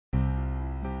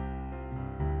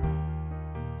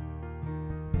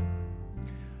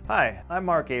Hi, I'm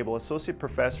Mark Abel, Associate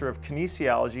Professor of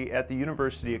Kinesiology at the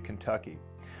University of Kentucky.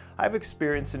 I have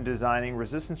experience in designing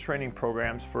resistance training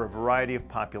programs for a variety of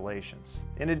populations.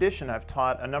 In addition, I've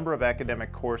taught a number of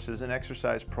academic courses in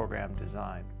exercise program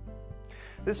design.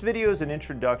 This video is an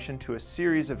introduction to a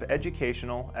series of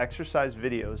educational exercise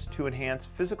videos to enhance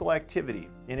physical activity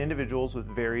in individuals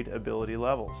with varied ability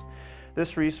levels.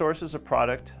 This resource is a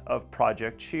product of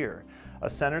Project Cheer, a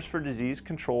Centers for Disease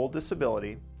Control,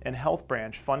 Disability, and Health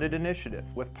Branch funded initiative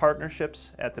with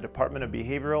partnerships at the Department of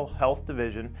Behavioral Health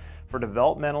Division for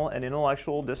Developmental and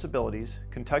Intellectual Disabilities,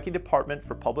 Kentucky Department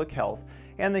for Public Health,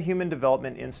 and the Human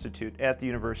Development Institute at the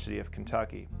University of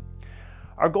Kentucky.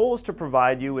 Our goal is to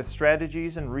provide you with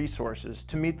strategies and resources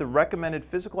to meet the recommended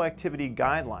physical activity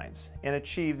guidelines and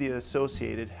achieve the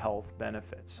associated health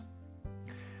benefits.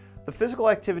 The physical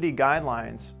activity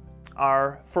guidelines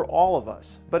are for all of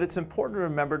us, but it's important to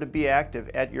remember to be active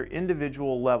at your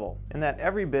individual level and that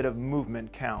every bit of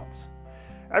movement counts.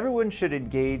 Everyone should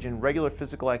engage in regular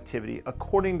physical activity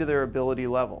according to their ability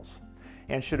levels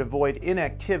and should avoid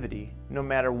inactivity no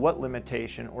matter what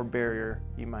limitation or barrier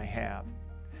you might have.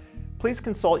 Please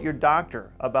consult your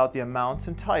doctor about the amounts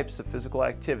and types of physical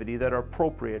activity that are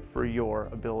appropriate for your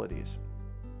abilities.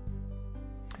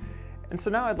 And so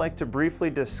now I'd like to briefly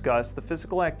discuss the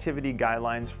physical activity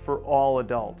guidelines for all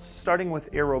adults, starting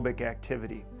with aerobic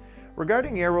activity.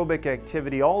 Regarding aerobic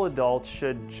activity, all adults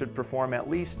should perform at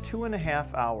least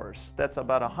 2.5 hours. That's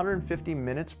about 150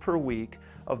 minutes per week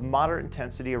of moderate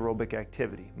intensity aerobic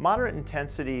activity. Moderate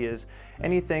intensity is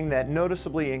anything that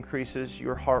noticeably increases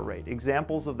your heart rate.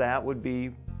 Examples of that would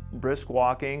be brisk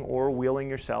walking or wheeling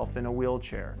yourself in a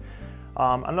wheelchair.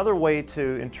 Another way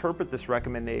to interpret this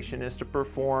recommendation is to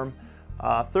perform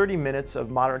 30 minutes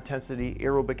of moderate intensity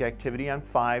aerobic activity on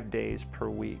 5 days per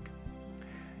week.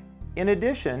 In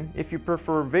addition, if you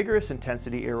prefer vigorous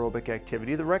intensity aerobic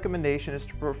activity, the recommendation is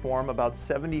to perform about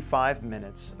 75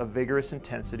 minutes of vigorous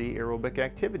intensity aerobic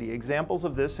activity. Examples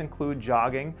of this include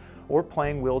jogging or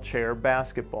playing wheelchair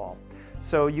basketball.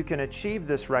 So you can achieve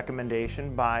this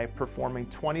recommendation by performing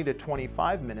 20 to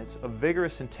 25 minutes of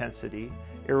vigorous intensity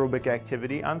aerobic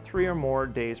activity on 3 or more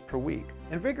days per week.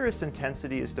 And vigorous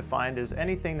intensity is defined as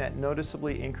anything that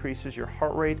noticeably increases your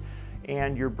heart rate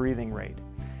and your breathing rate.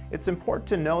 It's important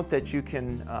to note that you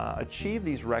can achieve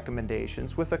these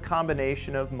recommendations with a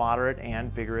combination of moderate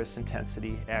and vigorous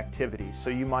intensity activities. So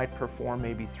you might perform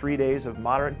maybe 3 days of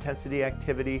moderate intensity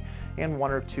activity and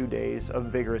 1 or 2 days of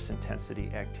vigorous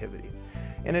intensity activity.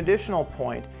 An additional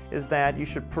point is that you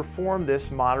should perform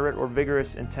this moderate or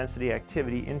vigorous intensity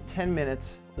activity in 10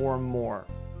 minutes or more.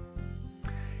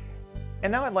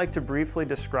 And now I'd like to briefly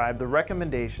describe the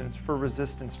recommendations for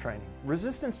resistance training.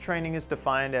 Resistance training is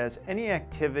defined as any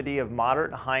activity of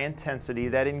moderate and high intensity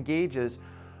that engages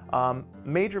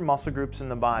major muscle groups in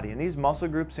the body. And these muscle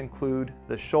groups include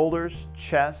the shoulders,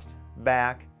 chest,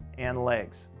 back, and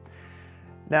legs.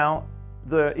 Now,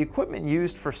 the equipment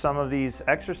used for some of these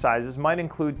exercises might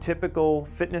include typical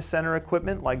fitness center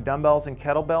equipment like dumbbells and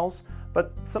kettlebells,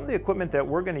 but some of the equipment that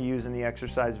we're going to use in the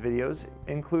exercise videos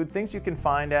include things you can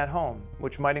find at home,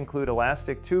 which might include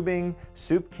elastic tubing,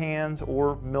 soup cans,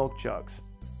 or milk jugs.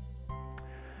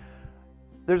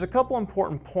 There's a couple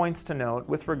important points to note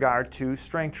with regard to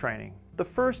strength training. The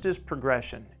first is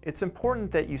progression. It's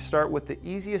important that you start with the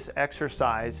easiest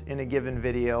exercise in a given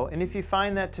video, and if you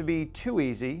find that to be too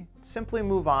easy, simply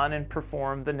move on and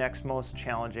perform the next most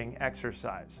challenging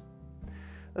exercise.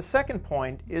 The second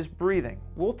point is breathing.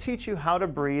 We'll teach you how to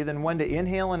breathe and when to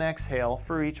inhale and exhale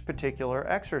for each particular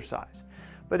exercise.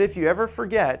 But if you ever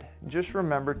forget, just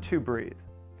remember to breathe.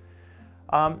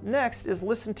 Next is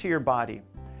listen to your body.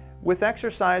 With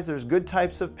exercise, there's good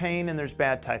types of pain and there's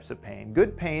bad types of pain.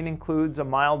 Good pain includes a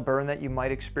mild burn that you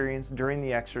might experience during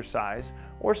the exercise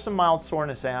or some mild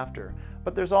soreness after.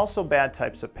 But there's also bad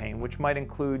types of pain, which might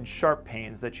include sharp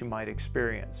pains that you might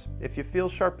experience. If you feel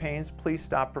sharp pains, please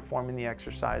stop performing the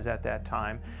exercise at that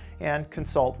time and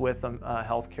consult with a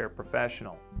healthcare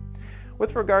professional.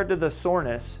 With regard to the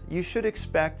soreness, you should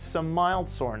expect some mild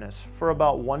soreness for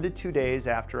about 1 to 2 days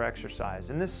after exercise.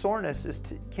 And this soreness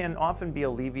can often be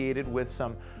alleviated with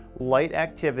some light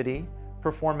activity,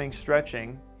 performing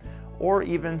stretching, or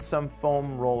even some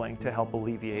foam rolling to help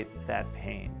alleviate that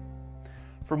pain.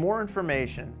 For more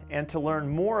information and to learn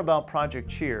more about Project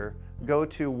Cheer, go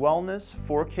to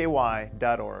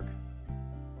wellness4ky.org.